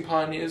interesting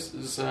pioneers. It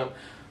was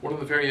one of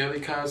the very early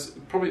cars.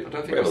 Probably I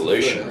don't think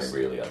revolutionary. It was the first.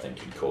 Really, I think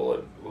you'd call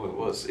it. Well, it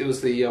was. It was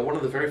the one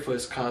of the very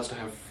first cars to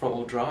have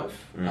front-wheel drive.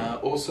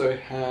 Also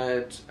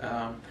had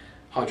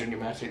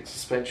hydropneumatic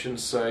suspension.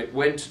 So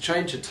when to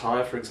change a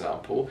tyre, for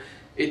example,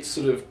 it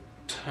sort of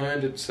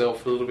turned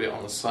itself a little bit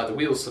on the side. The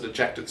wheels sort of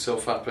jacked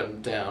itself up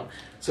and down.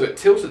 So it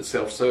tilted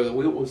itself. So the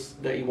wheel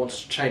that you wanted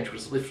to change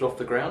was lifted off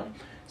the ground.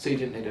 so you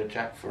didn't need a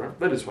jack for it.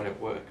 That is when it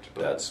worked,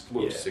 but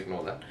we'll just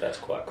ignore that. That's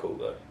quite cool,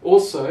 though.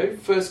 Also,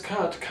 first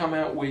car to come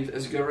out with,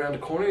 as you go around a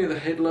corner, the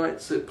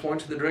headlights that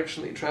point in the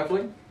direction that you're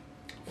travelling.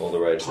 All the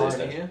rage these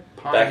days.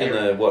 Back in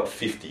the,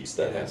 50s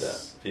they had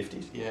that?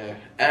 50s? Yeah,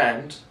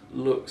 and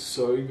looks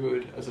so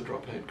good as a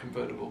drop-head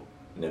convertible.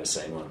 Never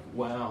seen one.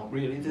 Wow,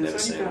 really? Never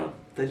seen one.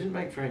 They didn't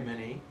make very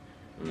many,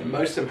 and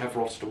most of them have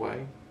rotted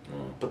away,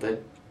 but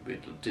it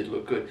did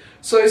look good.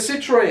 So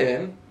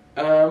Citroën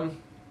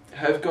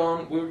have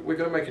gone, we're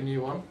going to make a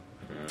new one.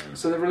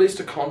 So they've released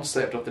a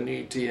concept of the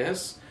new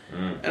DS,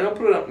 and I'll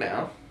put it up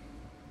now.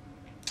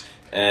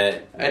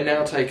 And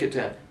now take it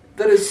down.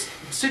 That is,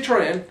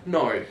 Citroën,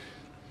 no.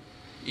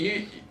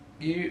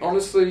 You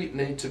honestly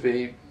need to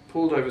be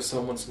pulled over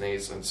someone's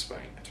knees and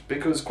spanked.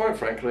 Because, quite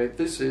frankly,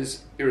 this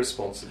is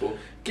irresponsible.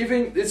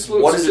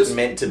 What is it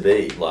meant to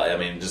be? Like, I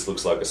mean, it just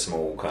looks like a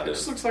small kind of... It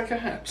just looks like a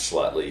hatch.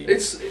 Slightly...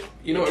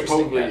 You know what it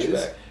probably hatchback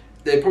is?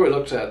 They probably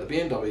looked at the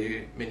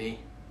BMW Mini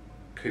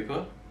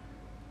Cooper.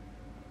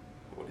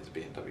 What is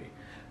BMW?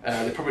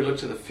 They probably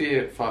looked at the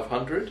Fiat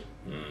 500.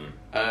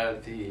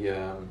 But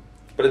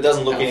it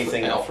doesn't look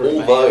anything... All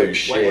those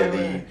share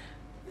the...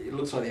 It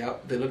looks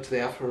like they looked at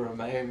the Alfa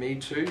Romeo Me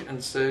Too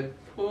and said,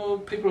 well,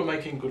 people are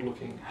making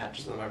good-looking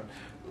hatches at the moment.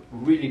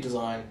 Really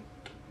designed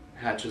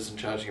hatches and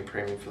charging a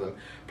premium for them.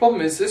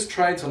 Problem is, this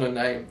trades on a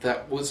name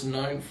that was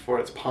known for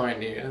its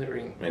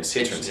pioneering. I mean,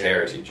 Citroen's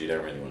heritage. You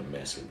don't really want to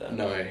mess with that.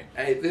 No,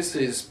 this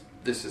is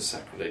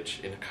sacrilege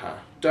in a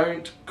car.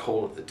 Don't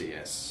call it the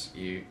DS,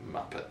 you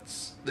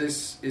muppets.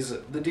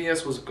 The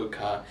DS was a good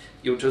car.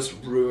 You're just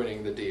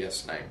ruining the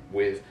DS name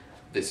with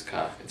this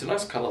car. It's a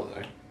nice colour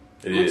though.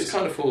 It looks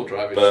kind of full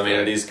drive. But I mean,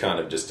 it is kind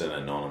of just an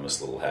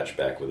anonymous little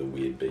hatchback with a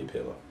weird B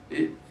pillar.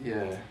 It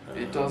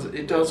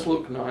does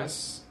look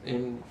nice,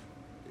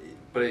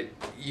 but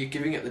you're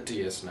giving it the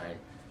DS name.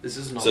 This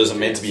is not. So is it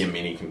meant to be a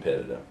mini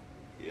competitor?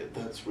 Yeah,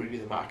 that's really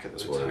the market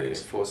that we're targeting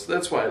for. So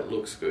that's why it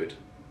looks good,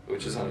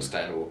 which is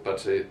understandable.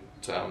 But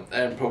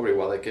and probably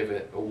why they give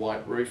it a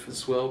white roof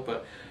as well.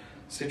 But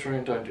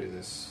Citroën, don't do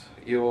this.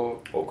 Or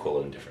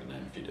call it a different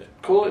name if you do.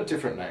 Call it a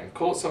different name.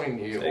 Call it something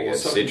new, or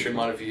something you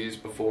might have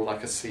used before,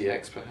 like a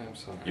CX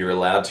perhaps. You're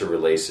allowed to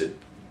release it.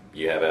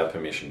 You have our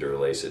permission to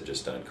release it,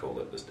 just don't call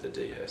it a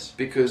DS.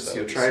 Because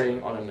you're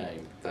trading on a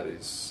name that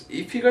is...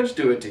 If you're going to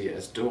do a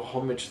DS, do a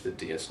homage to the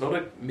DS, not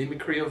a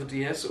mimicry of the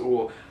DS,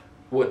 or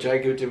what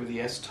Jaguar did with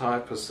the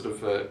S-Type, or sort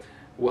of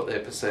what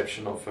their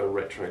perception of a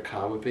retro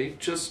car would be.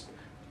 Just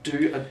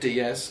do a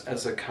DS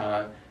as a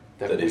car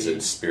that is a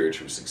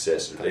spiritual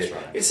successor. That's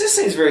right. It just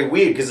seems very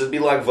weird, because it'd be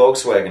like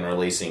Volkswagen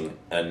releasing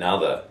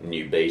another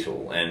new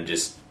Beetle and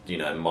just,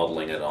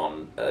 modelling it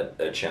on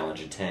a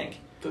Challenger tank.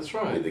 That's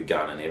right. With a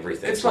gun and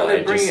everything. It's like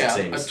they bring out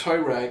a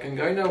tow rag and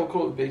go, no, we'll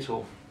call it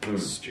Beetle.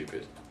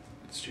 Stupid.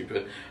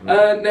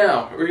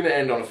 Now, we're going to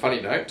end on a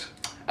funny note.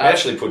 We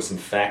actually put some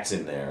facts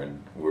in there,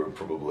 and we're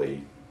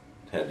probably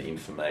had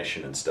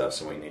information and stuff,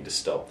 so we need to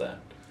stop that.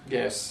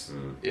 Yes,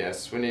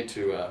 we need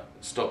to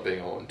stop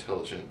being all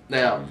intelligent.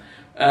 Now,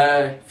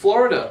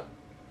 Florida.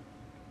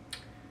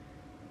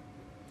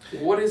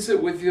 What is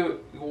it with your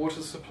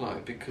water supply?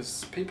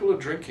 Because people are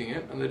drinking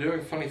it and they're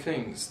doing funny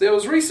things. There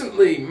was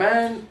recently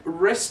man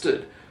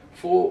arrested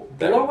for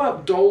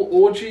blow-up doll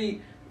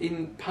orgy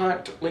in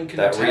parked Lincoln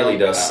Town. That really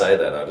does say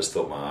that. I just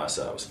thought my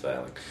eyesight was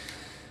failing.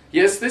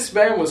 Yes, this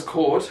man was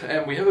caught,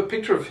 and we have a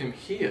picture of him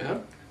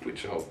here,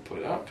 which I'll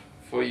put up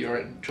for your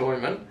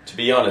enjoyment. To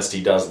be honest,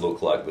 he does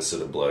look like the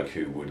sort of bloke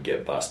who would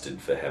get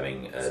busted for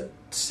having a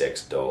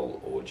sex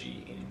doll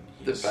orgy in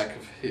the back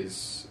of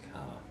his...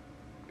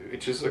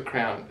 Which is a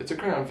Crown. It's a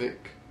Crown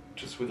Vic,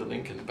 just with a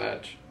Lincoln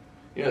badge.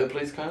 You know the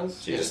police cars?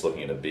 So you're just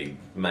looking at a big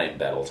main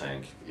battle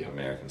tank,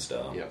 American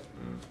style.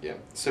 Yep.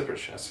 Separate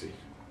chassis.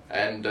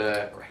 And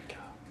great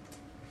car.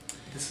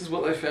 This is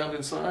what they found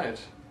inside.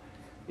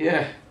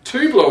 Yeah,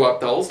 2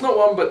 blow-up dolls, not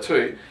 1 but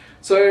 2.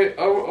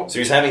 So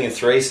he's having a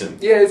threesome.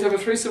 Yeah, he's having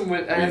a threesome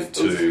with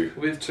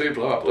 2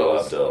 blow-up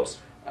dolls.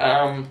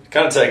 Kind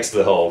of takes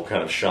the whole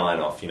kind of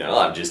shine off.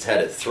 I've just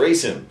had a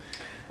threesome.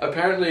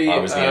 Apparently, I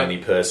was the only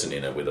person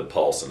in it with a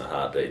pulse and a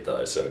heartbeat,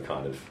 though. So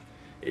kind of,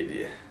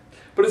 yeah.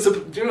 But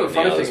do you know the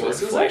funny thing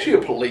was? It was actually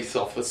a police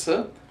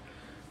officer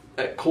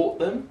that caught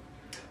them,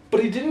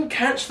 but he didn't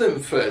catch them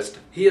first.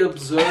 He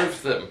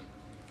observed them.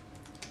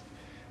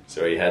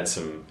 So he had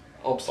some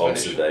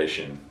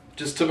observation.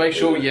 Just to make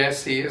sure,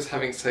 yes, he is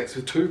having sex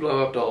with 2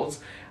 blow-up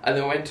dolls. And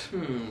they went,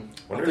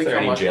 wonder if there are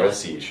any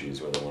jealousy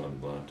issues, whether one of the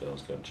blow-up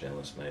dolls got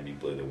jealous, maybe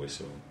blew the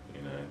whistle,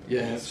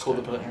 Yeah, it's called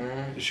the police.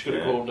 You should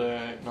have called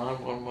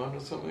 911 or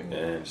something.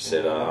 Yeah,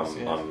 said,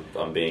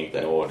 I'm being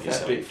ignored, he's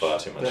having far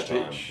too much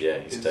time. Yeah,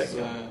 he's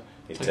taking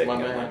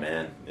up my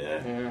man.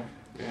 Yeah.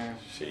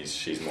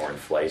 She's more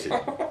inflated.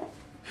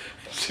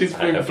 She's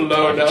been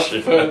blown up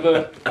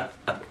further.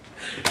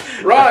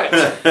 Right,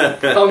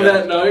 on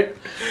that note,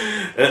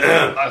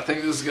 I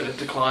think this is going to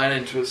decline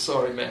into a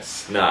sorry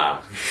mess.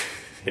 Nah,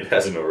 it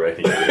hasn't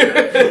already.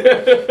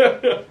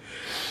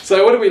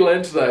 So what did we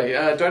learn today?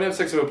 Don't have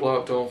sex with a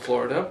blow-up doll in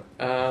Florida.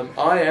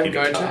 I am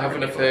going to have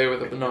an affair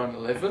with a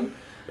 911.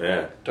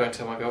 Yeah. Don't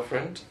tell my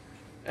girlfriend.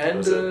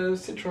 And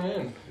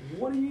Citroën,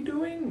 what are you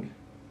doing?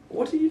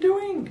 What are you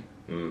doing?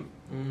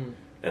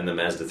 And the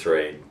Mazda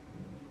 3,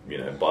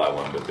 buy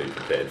one but be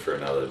prepared for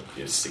another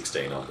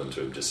 16 of them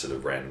to just sort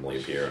of randomly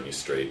appear on your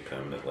street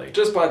permanently.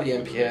 Just buy the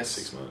MPS.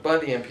 6 months. Buy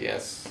the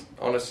MPS.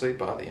 Honestly,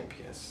 buy the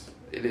MPS.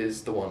 It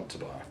is the one to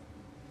buy.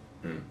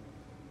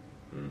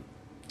 Now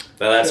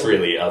that's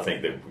really, I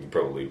think that we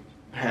probably...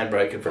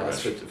 Handbrake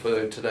advice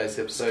for today's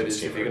episode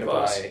is if you're going to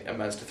buy a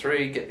Mazda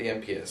 3, get the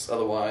MPS.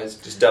 Otherwise...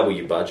 Just double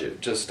your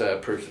budget. Just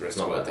prove to the rest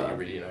of the world that you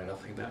really know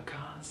nothing about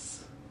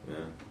cars.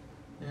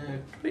 Yeah.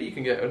 But you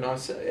can get a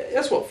nice...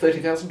 That's what,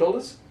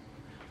 $30,000?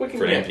 For an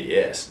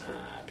MPS?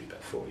 Nah, it'd be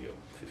about 40 or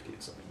 50 or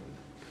something.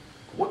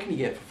 What can you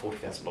get for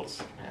 $40,000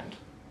 second hand?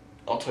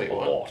 I'll tell you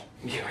what.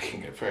 Yeah, I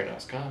can get a very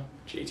nice car.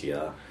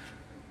 GTR.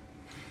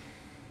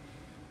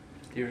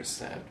 You're a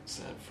sad,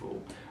 sad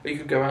fool. Or you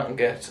could go out and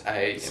get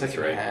a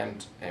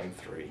second-hand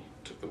M3.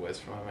 Took the words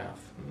from my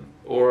mouth.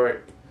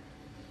 Or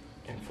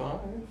M5.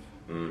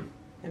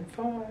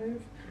 M5.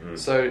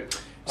 So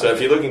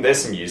if you're looking,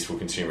 there's some useful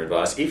consumer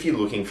advice. If you're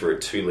looking for a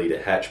 2-litre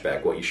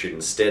hatchback, what you should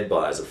instead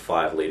buy is a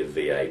 5-litre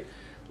V8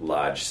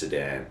 large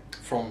sedan.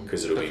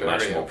 Because it'll be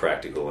much more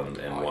practical and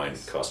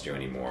won't cost you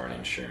any more on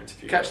insurance.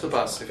 If you catch the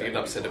bus if you get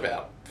upset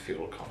about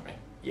fuel economy.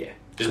 Yeah.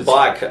 Just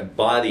buy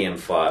the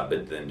M5,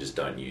 but then just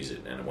don't use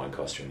it and it won't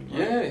cost you any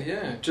money.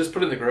 Yeah. Just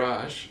put it in the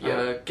garage.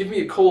 Yeah. Give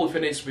me a call if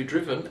it needs to be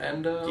driven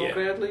and I'll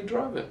gladly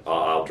drive it.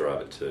 I'll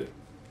drive it too.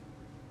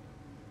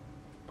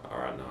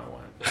 Alright, no, I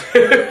won't.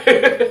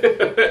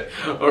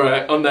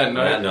 Alright, on that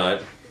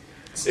note.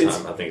 I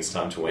think it's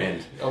time to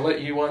end. I'll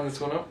let you wind this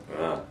one up.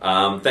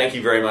 Thank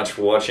you very much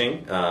for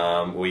watching.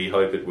 We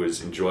hope it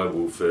was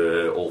enjoyable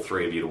for all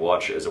three of you to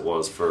watch as it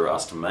was for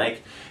us to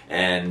make.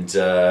 And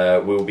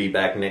we'll be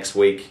back next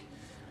week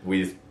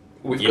with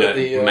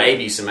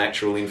maybe some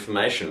actual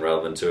information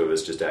rather than two of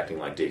us just acting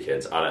like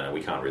dickheads. I don't know.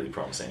 We can't really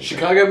promise anything.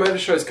 Chicago Motor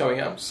Show's coming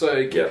up,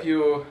 so keep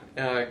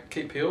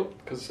peeled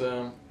because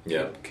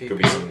could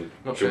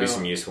be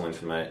some useful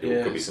information.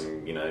 Yeah. Could be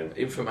some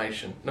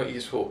information, not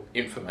useful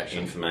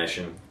information.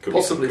 Could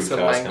possibly be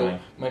some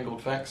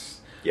mangled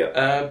facts.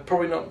 Yeah.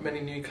 Probably not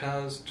many new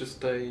cars.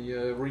 Just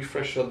a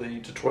refresh of the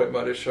Detroit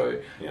Motor Show.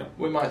 Yeah.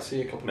 We might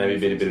see a couple. Maybe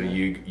a bit of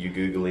you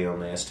googly on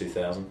the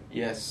S2000.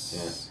 Yes.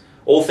 Yeah.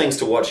 All things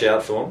to watch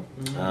out for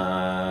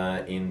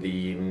in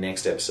the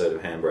next episode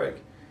of Handbrake,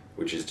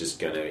 which is just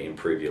going to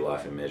improve your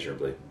life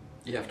immeasurably.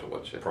 You have to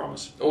watch it.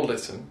 Promise. Or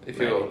listen, if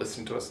you're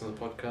listening to us on the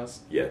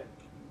podcast. Yeah.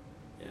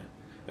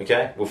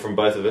 Okay, well, from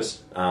both of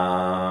us,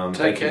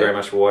 thank you very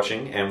much for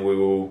watching, and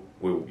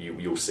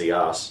you'll see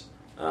us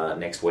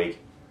next week.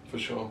 For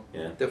sure.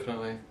 Yeah.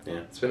 Definitely. Yeah.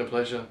 It's been a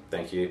pleasure.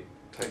 Thank you.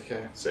 Take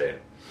care. See ya.